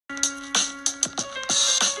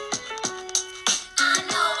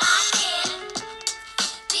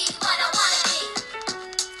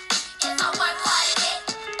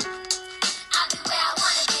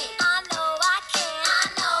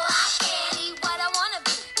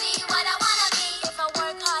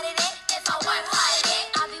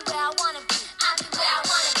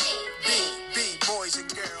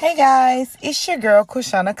Hey guys, it's your girl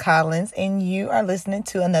Quashana Collins, and you are listening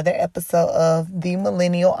to another episode of The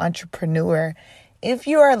Millennial Entrepreneur. If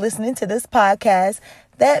you are listening to this podcast,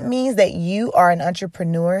 that means that you are an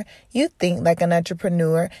entrepreneur, you think like an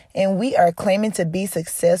entrepreneur, and we are claiming to be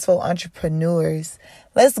successful entrepreneurs.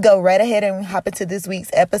 Let's go right ahead and hop into this week's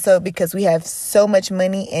episode because we have so much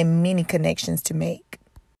money and many connections to make.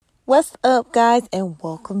 What's up, guys, and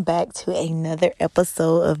welcome back to another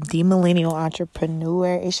episode of The Millennial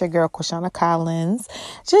Entrepreneur. It's your girl, Quashana Collins.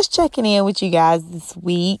 Just checking in with you guys this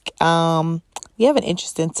week. We have an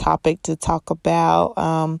interesting topic to talk about.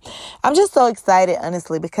 I'm just so excited,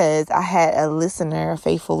 honestly, because I had a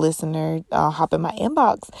faithful listener, hop in my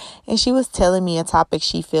inbox, and she was telling me a topic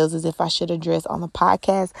she feels as if I should address on the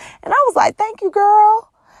podcast. And I was like, thank you, girl.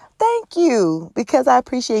 Thank you, because I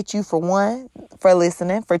appreciate you, for one, for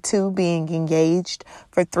listening, for two, being engaged,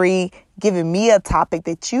 for three, giving me a topic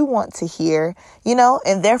that you want to hear,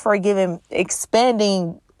 and therefore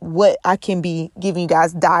expanding what I can be giving you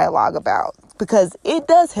guys dialogue about, because it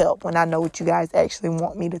does help when I know what you guys actually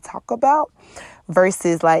want me to talk about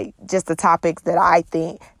versus like just the topics that I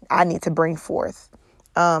think I need to bring forth.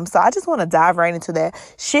 So I just want to dive right into that.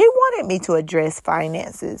 She wanted me to address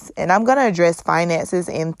finances, and I'm going to address finances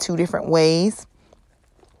in two different ways.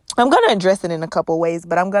 I'm going to address it in a couple ways,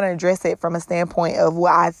 but I'm going to address it from a standpoint of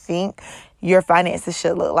what I think your finances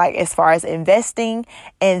should look like as far as investing.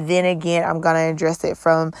 And then again, I'm going to address it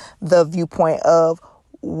from the viewpoint of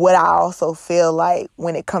what I also feel like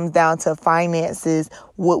when it comes down to finances,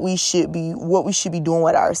 what we should be doing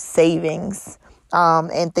with our savings.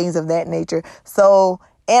 And things of that nature. So,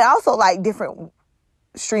 and also like different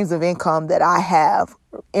streams of income that I have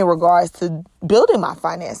in regards to building my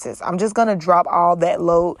finances. I'm just going to drop all that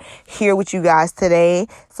load here with you guys today.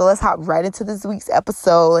 So let's hop right into this week's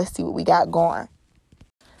episode. Let's see what we got going.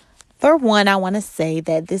 For one, I want to say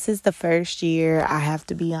that this is the first year, I have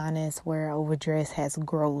to be honest, where Overdress has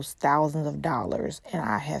grossed thousands of dollars. And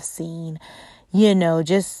I have seen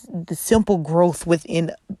just the simple growth within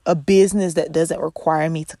a business that doesn't require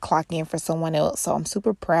me to clock in for someone else. So I'm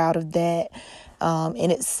super proud of that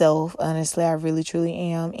in itself. Honestly, I really, truly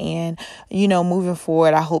am. And, moving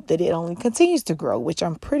forward, I hope that it only continues to grow, which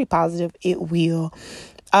I'm pretty positive it will.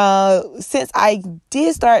 Since I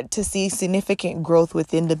did start to see significant growth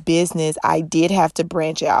within the business, I did have to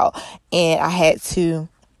branch out and I had to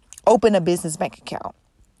open a business bank account.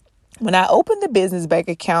 When I opened the business bank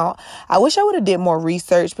account, I wish I would have did more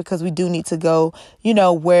research because we do need to go,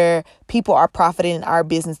 where people are profiting in our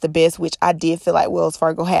business the best, which I did feel like Wells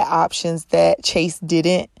Fargo had options that Chase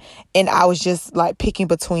didn't. And I was just like picking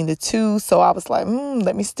between the two. So I was like,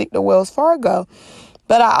 let me stick to Wells Fargo.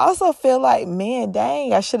 But I also feel like, man,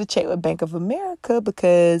 dang, I should have checked with Bank of America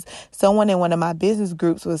because someone in one of my business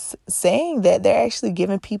groups was saying that they're actually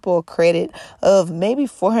giving people a credit of maybe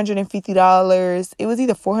 $450. It was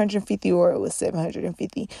either $450 or it was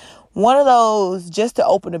 $750. One of those just to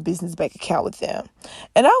open a business bank account with them.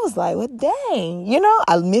 And I was like, well, dang,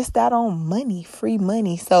 I missed out on money, free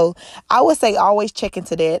money. So I would say always check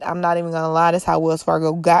into that. I'm not even going to lie. That's how Wells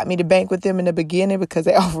Fargo got me to bank with them in the beginning because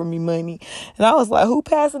they offered me money. And I was like, who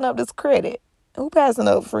passing up this credit? Who passing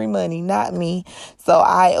up free money? Not me. So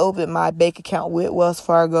I opened my bank account with Wells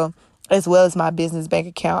Fargo as well as my business bank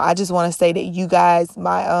account. I just want to say that you guys,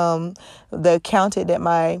 the accountant that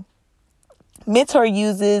my mentor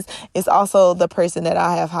uses is also the person that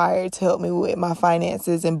I have hired to help me with my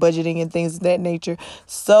finances and budgeting and things of that nature.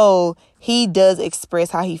 So he does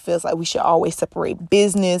express how he feels like we should always separate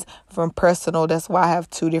business from personal. That's why I have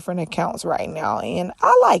two different accounts right now. And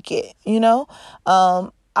I like it,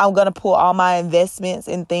 I'm going to pull all my investments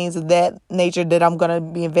and things of that nature that I'm going to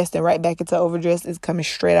be investing right back into Overdress is coming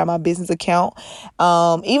straight out of my business account.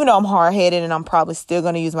 Even though I'm hard-headed and I'm probably still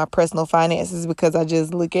going to use my personal finances because I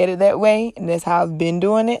just look at it that way. And that's how I've been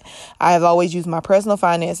doing it. I have always used my personal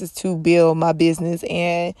finances to build my business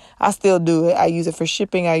and I still do it. I use it for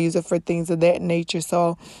shipping. I use it for things of that nature.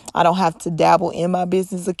 So I don't have to dabble in my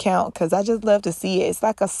business account because I just love to see it. It's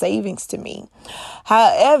like a savings to me.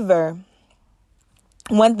 However,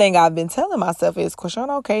 one thing I've been telling myself is,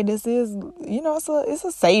 Quashana, okay, this is, it's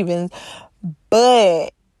a savings,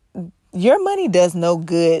 but your money does no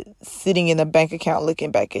good sitting in a bank account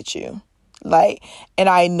looking back at you. And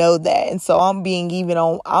I know that. And so I'm being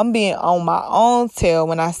on my own tail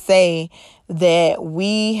when I say that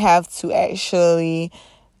we have to actually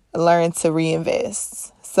learn to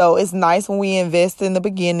reinvest. So it's nice when we invest in the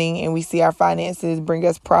beginning and we see our finances bring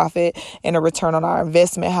us profit and a return on our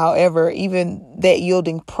investment. However, even that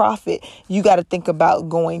yielding profit, you got to think about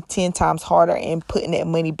going 10 times harder and putting that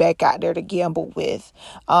money back out there to gamble with.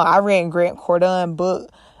 I read Grant Cardone's book.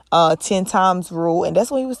 10 times rule. And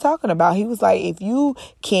that's what he was talking about. He was like, if you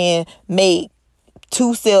can make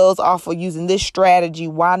 2 sales off of using this strategy,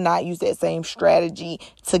 why not use that same strategy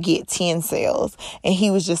to get 10 sales? And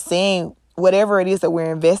he was just saying, whatever it is that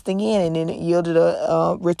we're investing in and then it yielded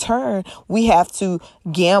a return, we have to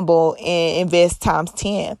gamble and invest times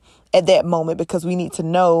 10 at that moment, because we need to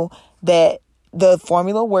know that the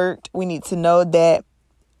formula worked. We need to know that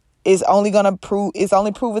it's only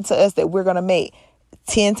proven to us that we're going to make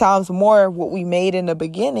 10 times more what we made in the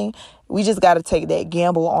beginning. We just got to take that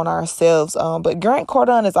gamble on ourselves. But Grant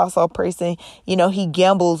Cardone is also a person, he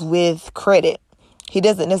gambles with credit. He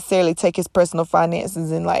doesn't necessarily take his personal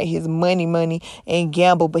finances and like his money and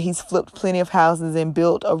gamble, but he's flipped plenty of houses and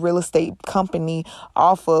built a real estate company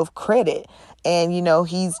off of credit. And,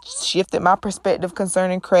 he's shifted my perspective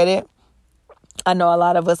concerning credit. I know a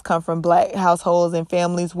lot of us come from Black households and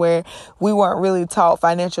families where we weren't really taught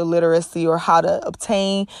financial literacy or how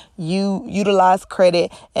to utilize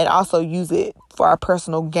credit and also use it for our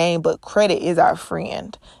personal gain. But credit is our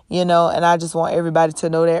friend, and I just want everybody to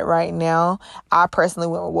know that right now. I personally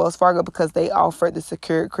went with Wells Fargo because they offered the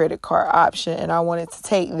secured credit card option, and I wanted to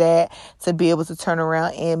take that to be able to turn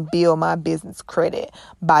around and build my business credit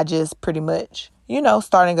by just pretty much,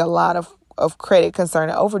 starting a lot of credit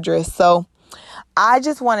concerning overdress. So I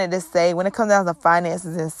just wanted to say, when it comes down to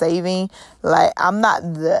finances and saving, like, I'm not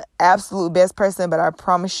the absolute best person, but I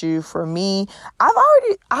promise you, for me,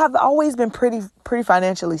 I've always been pretty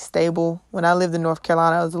financially stable. When I lived in North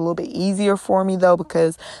Carolina, it was a little bit easier for me though,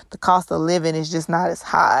 because the cost of living is just not as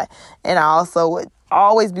high. And I also would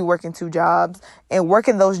always be working 2 jobs and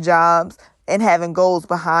working those jobs and having goals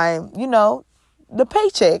behind, the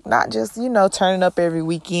paycheck, not just, turning up every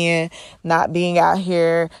weekend, not being out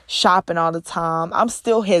here shopping all the time. I'm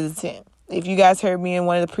still hesitant. If you guys heard me in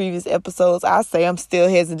one of the previous episodes, I say I'm still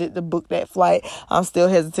hesitant to book that flight. I'm still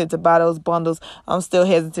hesitant to buy those bundles. I'm still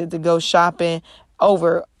hesitant to go shopping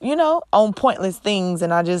over, on pointless things.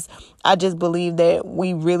 And I just believe that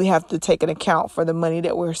we really have to take an account for the money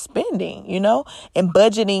that we're spending, and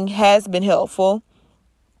budgeting has been helpful.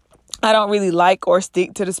 I don't really like or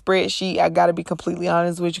stick to the spreadsheet. I got to be completely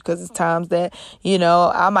honest with you, because it's times that,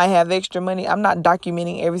 I might have extra money. I'm not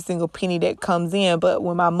documenting every single penny that comes in, but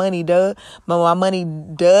when my money does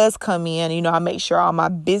come in, I make sure all my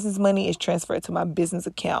business money is transferred to my business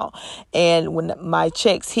account. And when my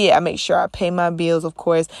checks hit, I make sure I pay my bills, of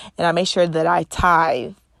course, and I make sure that I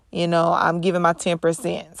tithe. I'm giving my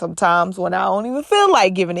 10%. Sometimes when I don't even feel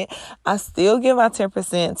like giving it, I still give my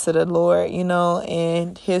 10% to the Lord,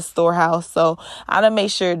 and his storehouse. So I want to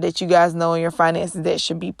make sure that you guys know in your finances that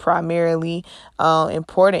should be primarily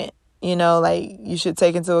important. Like, you should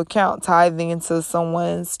take into account tithing into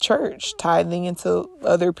someone's church, tithing into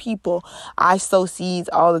other people. I sow seeds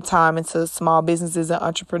all the time into small businesses and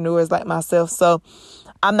entrepreneurs like myself. So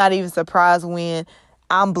I'm not even surprised when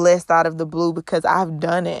I'm blessed out of the blue, because I've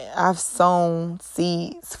done it. I've sown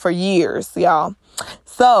seeds for years, y'all.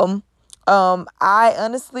 So, I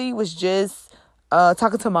honestly was just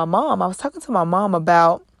talking to my mom. I was talking to my mom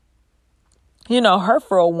about, her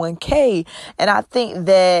 401k. And I think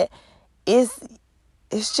that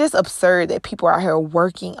it's just absurd that people are out here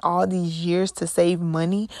working all these years to save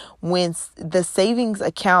money when the savings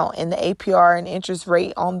account and the APR and interest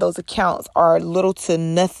rate on those accounts are little to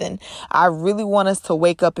nothing. I really want us to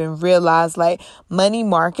wake up and realize, like, money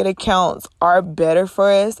market accounts are better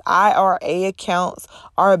for us. IRA accounts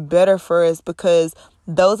are better for us, because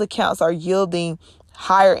those accounts are yielding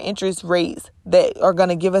higher interest rates that are going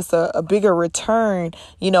to give us a bigger return,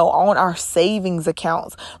 on our savings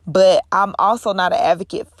accounts. But I'm also not an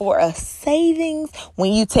advocate for a savings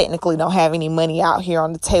when you technically don't have any money out here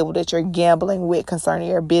on the table that you're gambling with concerning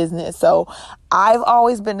your business. So I've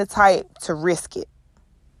always been the type to risk it.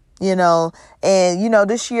 And,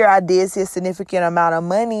 this year I did see a significant amount of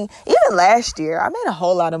money. Even last year, I made a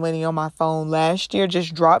whole lot of money on my phone last year,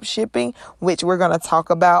 just drop shipping, which we're going to talk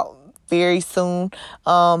about very soon.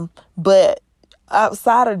 But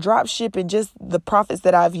outside of drop shipping, just the profits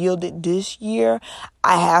that I've yielded this year,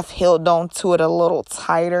 I have held on to it a little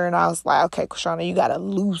tighter. And I was like, okay, Krishana, you got to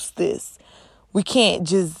lose this. We can't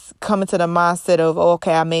just come into the mindset of, oh,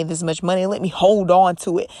 okay, I made this much money, let me hold on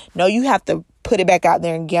to it. No, you have to put it back out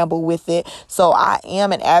there and gamble with it. So I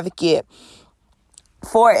am an advocate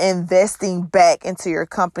for investing back into your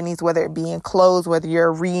companies, whether it be in clothes, whether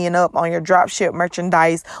you're re-ing up on your dropship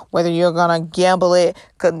merchandise, whether you're going to gamble it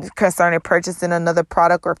concerning purchasing another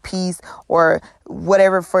product or piece or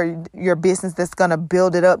whatever for your business that's going to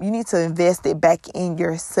build it up. You need to invest it back in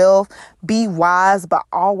yourself. Be wise, but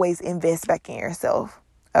always invest back in yourself.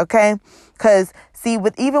 Okay? Because see,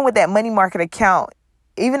 even with that money market account,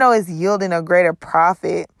 even though it's yielding a greater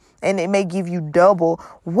profit and it may give you double,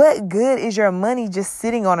 what good is your money just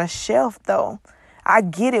sitting on a shelf though? I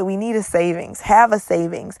get it. We need a savings. Have a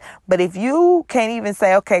savings. But if you can't even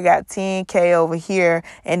say, okay, got 10K over here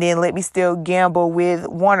and then let me still gamble with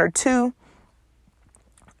 1 or 2,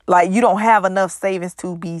 like you don't have enough savings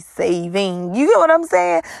to be saving. You get what I'm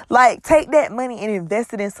saying? Like take that money and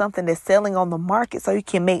invest it in something that's selling on the market so you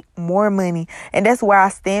can make more money. And that's where I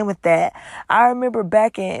stand with that. I remember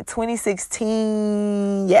back in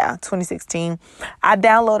 2016, I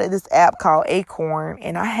downloaded this app called Acorn,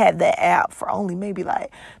 and I had that app for only maybe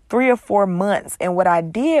like 3 or 4 months. And what I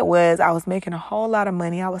did was I was making a whole lot of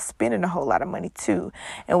money. I was spending a whole lot of money too.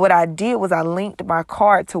 And what I did was I linked my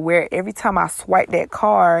card to where every time I swiped that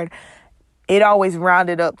card, it always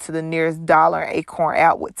rounded up to the nearest dollar. Acorn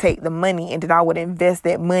app would take the money, and then I would invest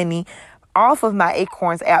that money off of my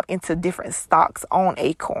Acorns app into different stocks on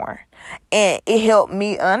Acorn. And it helped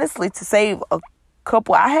me honestly to save a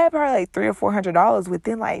couple. I had probably like $300 or $400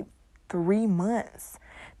 within like 3 months.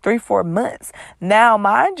 3-4 months. Now,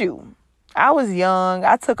 mind you, I was young.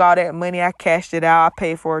 I took all that money. I cashed it out. I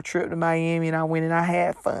paid for a trip to Miami and I went and I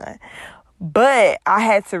had fun. But I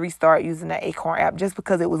had to restart using the Acorn app just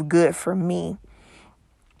because it was good for me.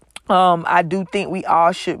 I do think we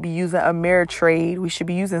all should be using Ameritrade. We should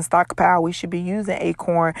be using Stockpile. We should be using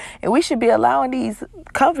Acorn. And we should be allowing these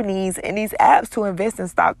companies and these apps to invest in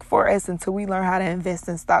stock for us until we learn how to invest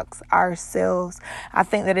in stocks ourselves. I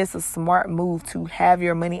think that it's a smart move to have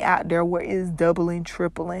your money out there where it's doubling,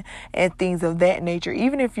 tripling, and things of that nature.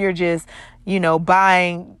 Even if you're just,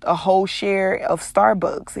 buying a whole share of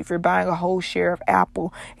Starbucks, if you're buying a whole share of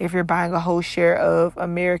Apple, if you're buying a whole share of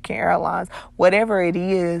American Airlines, whatever it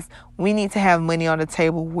is, we need to have money on the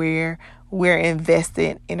table where we're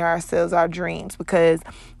invested in ourselves, our dreams, because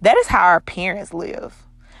that is how our parents live.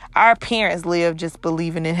 Our parents live just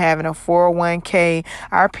believing in having a 401k.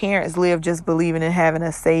 Our parents live just believing in having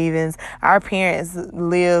a savings. Our parents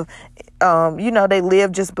live, they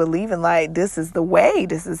live just believing like this is the way,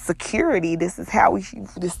 this is security, this is how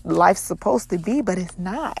this life's supposed to be, but it's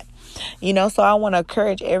not. So I want to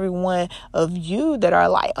encourage every one of you that are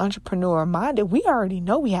like entrepreneur minded. We already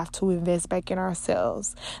know we have to invest back in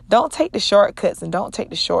ourselves. Don't take the shortcuts and don't take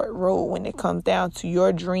the short road when it comes down to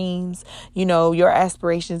your dreams, your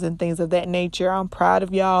aspirations and things of that nature. I'm proud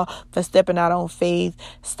of y'all for stepping out on faith,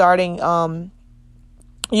 starting,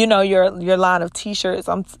 your line of t-shirts,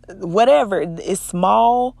 whatever. It's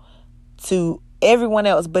small to everyone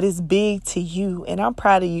else, but it's big to you. And I'm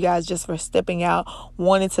proud of you guys just for stepping out,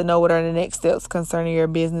 wanting to know what are the next steps concerning your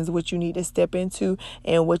business, what you need to step into,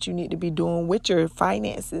 and what you need to be doing with your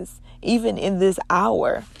finances, even in this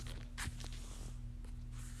hour.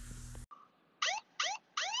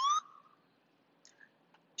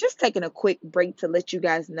 Just taking a quick break to let you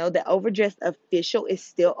guys know that Overdressed Official is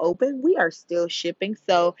still open. We are still shipping.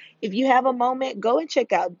 So if you have a moment, go and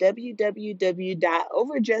check out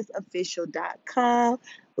www.overdressedofficial.com.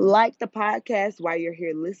 Like the podcast while you're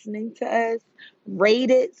here listening to us. Rate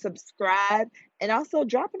it, subscribe, and also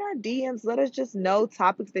drop in our DMs. Let us just know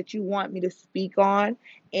topics that you want me to speak on.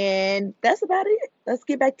 And that's about it. Let's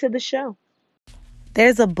get back to the show.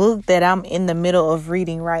 There's a book that I'm in the middle of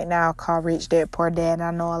reading right now called Rich Dad Poor Dad. And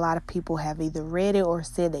I know a lot of people have either read it or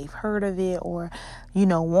said they've heard of it or,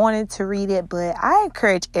 wanted to read it. But I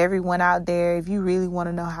encourage everyone out there, if you really want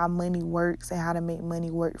to know how money works and how to make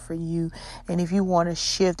money work for you, and if you want to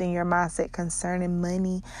shift in your mindset concerning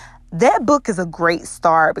money, that book is a great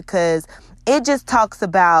start because it just talks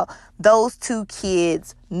about those two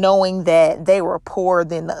kids knowing that they were poorer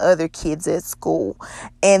than the other kids at school.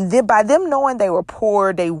 And then by them knowing they were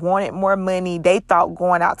poor, they wanted more money. They thought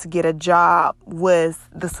going out to get a job was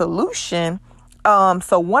the solution.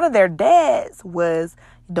 So one of their dads was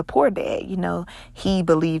the poor dad. He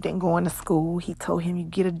believed in going to school. He told him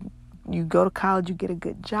you go to college, you get a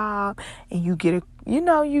good job, and you get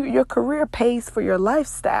your career pays for your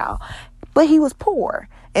lifestyle. But he was poor.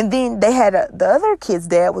 And then they had the other kid's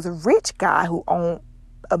dad was a rich guy who owned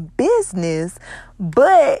a business,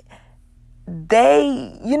 but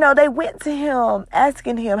they went to him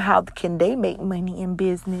asking him how can they make money in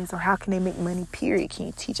business, or how can they make money, period. Can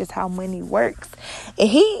you teach us how money works? And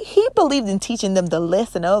he believed in teaching them the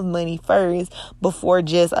lesson of money first before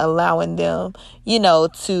just allowing them,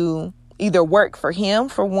 to either work for him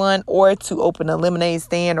for one, or to open a lemonade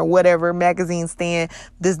stand or whatever, magazine stand,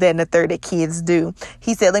 this, that, and the third that kids do.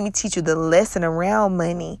 He said, let me teach you the lesson around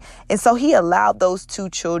money. And so he allowed those two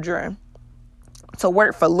children to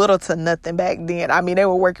work for little to nothing back then. I mean, they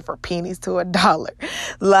were working for pennies to $1.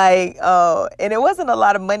 Like, and it wasn't a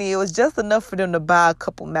lot of money. It was just enough for them to buy a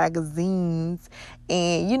couple magazines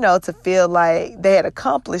and, you know, to feel like they had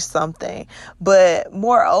accomplished something. But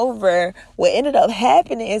moreover, what ended up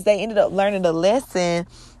happening is they ended up learning a lesson.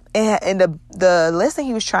 And the lesson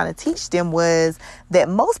he was trying to teach them was that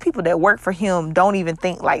most people that work for him don't even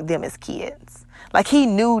think like them as kids. Like, he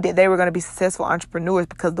knew that they were going to be successful entrepreneurs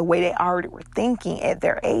because the way they already were thinking at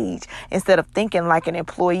their age, instead of thinking like an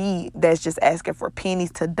employee that's just asking for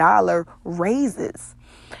pennies to dollar raises.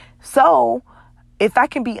 So if I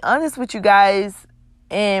can be honest with you guys,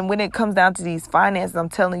 and when it comes down to these finances, I'm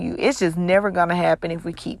telling you, it's just never going to happen if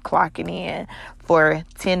we keep clocking in for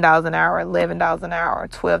 $10 an hour, $11 an hour,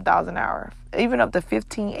 $12 an hour, even up to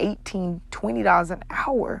 $15, $18, $20 an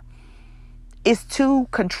hour. It's too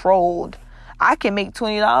controlled. I can make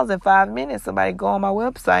 $20 in 5 minutes. Somebody go on my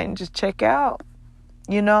website and just check out,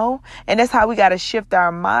 you know? And that's how we got to shift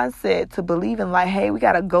our mindset to believing like, hey, we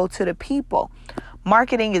got to go to the people.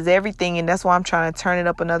 Marketing is everything, and that's why I'm trying to turn it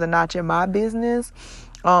up another notch in my business.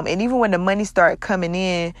 And even when the money started coming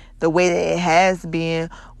in the way that it has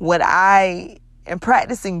been, what I am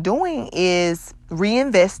practicing doing is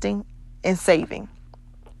reinvesting and saving.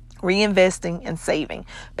 Reinvesting and saving.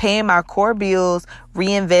 Paying my core bills,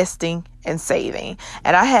 reinvesting and saving.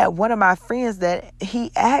 And I had one of my friends that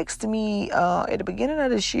he asked me at the beginning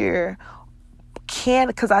of this year,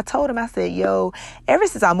 because I told him, I said, yo, ever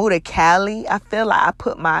since I moved to Cali, I feel like I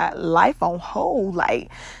put my life on hold.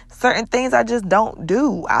 Like, certain things I just don't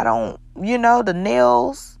do. I don't, you know, the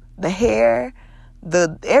nails, the hair,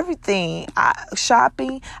 the everything,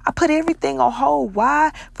 shopping, I put everything on hold.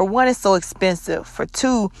 Why? For one, it's so expensive. For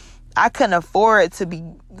two, I couldn't afford to be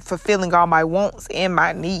fulfilling all my wants and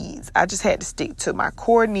my needs. I just had to stick to my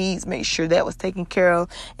core needs, make sure that was taken care of,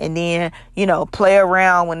 and then, you know, play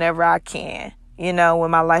around whenever I can, you know,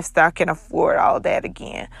 when my lifestyle can afford all that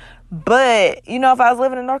again. But, you know, if I was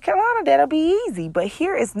living in North Carolina, that'll be easy. But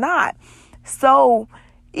here it's not. So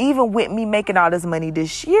even with me making all this money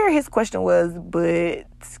this year, his question was, but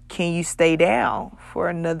can you stay down for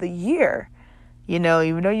another year? You know,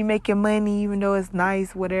 even though you're making money, even though it's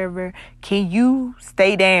nice, whatever, can you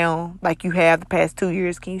stay down like you have the past 2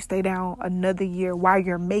 years? Can you stay down another year while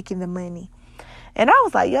you're making the money? And I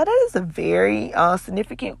was like, yo, that is a very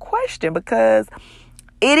significant question, because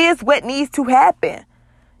it is what needs to happen.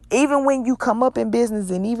 Even when you come up in business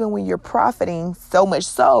and even when you're profiting so much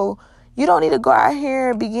so, you don't need to go out here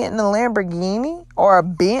and be getting a Lamborghini or a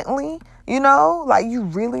Bentley, you know? Like, you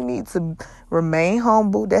really need to remain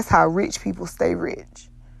humble. That's how rich people stay rich.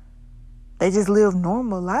 They just live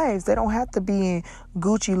normal lives. They don't have to be in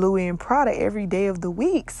Gucci, Louis, and Prada every day of the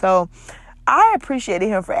week. So I appreciated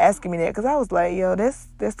him for asking me that, because I was like, yo,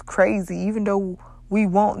 that's crazy. Even though we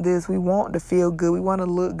want this, we want to feel good, we want to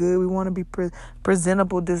look good, we want to be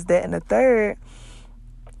presentable, this, that, and the third.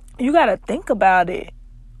 You got to think about it.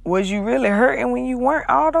 Was you really hurting when you weren't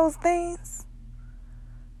all those things?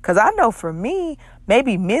 Because I know for me,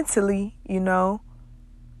 maybe mentally, you know,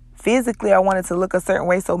 physically I wanted to look a certain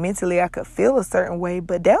way so mentally I could feel a certain way,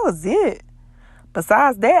 but that was it.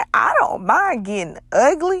 Besides that, I don't mind getting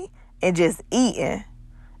ugly and just eating.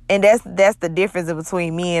 And that's the difference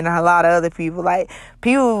between me and a lot of other people. Like,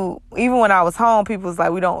 people, even when I was home, people was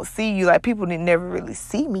like, we don't see you. Like, people didn't never really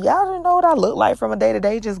see me. Y'all didn't know what I look like from a day to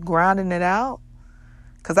day, just grinding it out.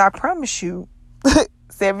 Because I promise you,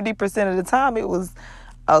 70% of the time it was,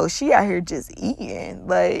 oh, she out here just eating.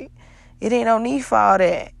 Like, it ain't no need for all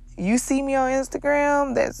that. You see me on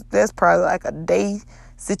Instagram, that's probably like a day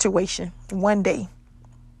situation, one day.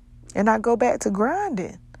 And I go back to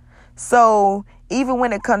grinding. So even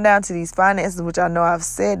when it come down to these finances, which I know I've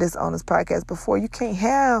said this on this podcast before, you can't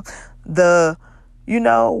have the, you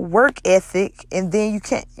know, work ethic, and then you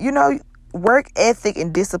can't, you know, work ethic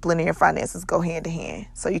and discipline in your finances go hand in hand.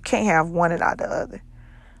 So you can't have one and not the other.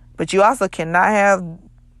 But you also cannot have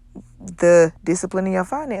the discipline in your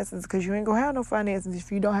finances, because you ain't gonna have no finances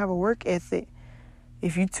if you don't have a work ethic.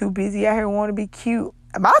 If you too busy out here want to be cute.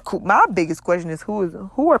 My biggest question is,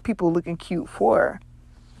 who are people looking cute for?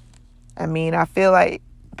 I mean, I feel like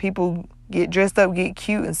people get dressed up, get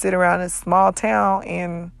cute, and sit around in a small town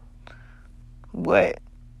and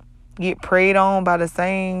get preyed on by the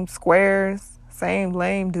same squares, same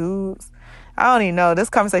lame dudes. I don't even know. This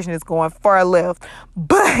conversation is going far left.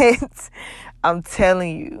 But I'm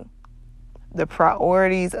telling you, the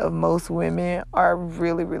priorities of most women are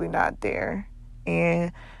really, really not there.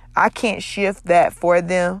 And I can't shift that for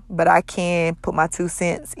them, but I can put my 2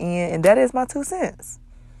 cents in, and that is my 2 cents.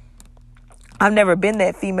 I've never been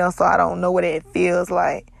that female, so I don't know what it feels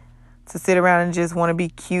like to sit around and just want to be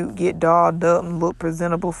cute, get dolled up, and look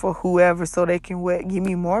presentable for whoever so they can give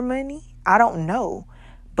me more money? I don't know.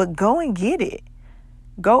 But go and get it.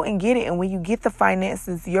 Go and get it. And when you get the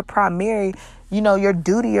finances, your primary, your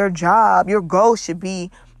duty, your job, your goal should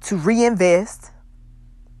be to reinvest.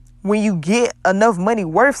 When you get enough money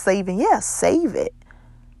worth saving, save it.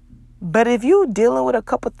 But if you're dealing with a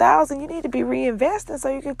couple thousand, you need to be reinvesting so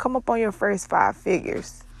you can come up on your first 5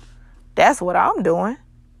 figures. That's what I'm doing.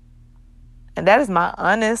 And that is my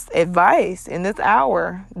honest advice in this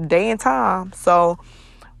hour, day and time. So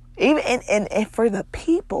even and for the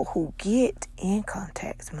people who get income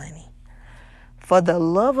tax money, for the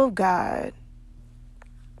love of God,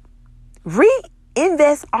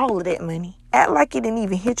 reinvest all of that money. Act like it didn't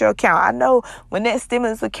even hit your account. I know when that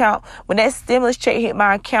stimulus check hit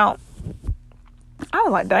my account, I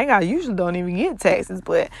was like, dang, I usually don't even get taxes.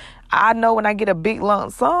 But I know when I get a big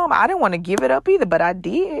lump sum, I didn't want to give it up either, but I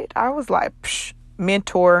did. I was like,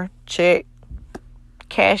 mentor, check,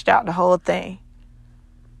 cashed out the whole thing.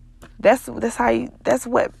 That's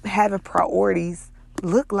what having priorities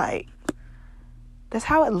look like. That's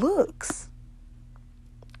how it looks.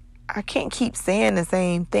 I can't keep saying the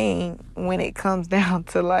same thing when it comes down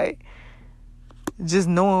to just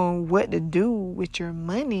knowing what to do with your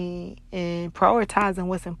money and prioritizing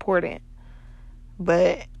what's important.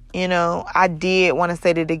 But, I did want to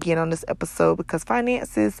say that again on this episode because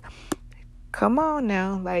finances, come on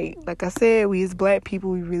now. Like I said, we as Black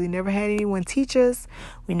people, we really never had anyone teach us.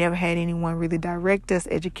 We never had anyone really direct us,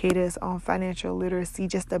 educate us on financial literacy,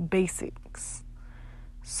 just the basics.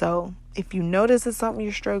 So if you know this is something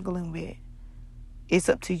you're struggling with, it's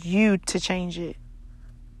up to you to change it.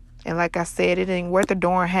 And like I said, it ain't worth the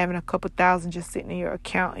darn having a couple thousand just sitting in your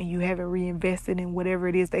account and you haven't reinvested in whatever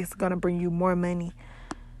it is that's going to bring you more money.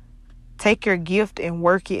 Take your gift and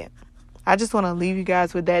work it. I just want to leave you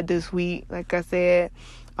guys with that this week. Like I said,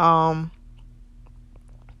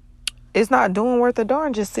 it's not doing worth a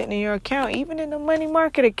darn just sitting in your account, even in the money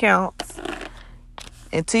market accounts.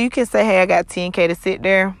 Until you can say, hey, I got 10K to sit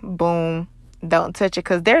there, boom, don't touch it.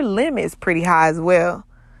 Because their limit is pretty high as well.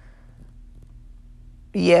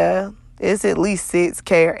 Yeah, it's at least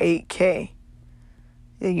 6K or 8K.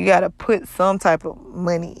 Yeah, you got to put some type of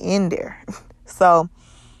money in there. So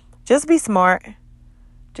just be smart.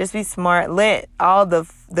 Just be smart. Let all the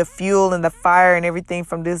fuel and the fire and everything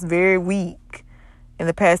from this very week, in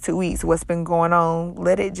the past 2 weeks, what's been going on,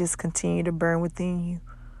 let it just continue to burn within you.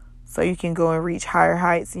 So you can go and reach higher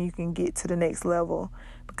heights and you can get to the next level.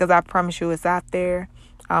 Because I promise you it's out there.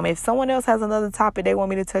 If someone else has another topic they want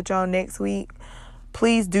me to touch on next week,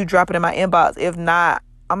 please do drop it in my inbox. If not,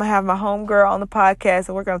 I'm going to have my homegirl on the podcast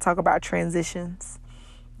and we're going to talk about transitions.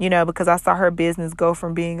 Because I saw her business go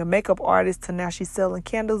from being a makeup artist to now she's selling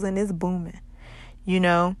candles and it's booming.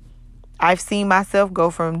 I've seen myself go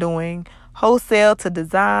from doing wholesale to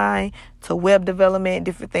design to web development,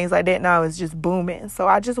 different things like that. Now it's just booming. So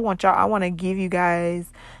I just want to give you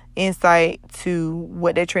guys insight to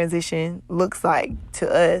what that transition looks like to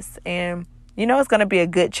us. And, it's going to be a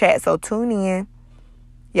good chat. So tune in.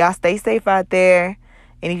 Y'all stay safe out there.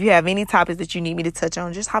 And if you have any topics that you need me to touch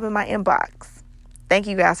on, just hop in my inbox. Thank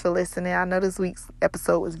you guys for listening. I know this week's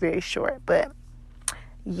episode was very short, but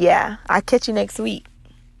yeah, I'll catch you next week.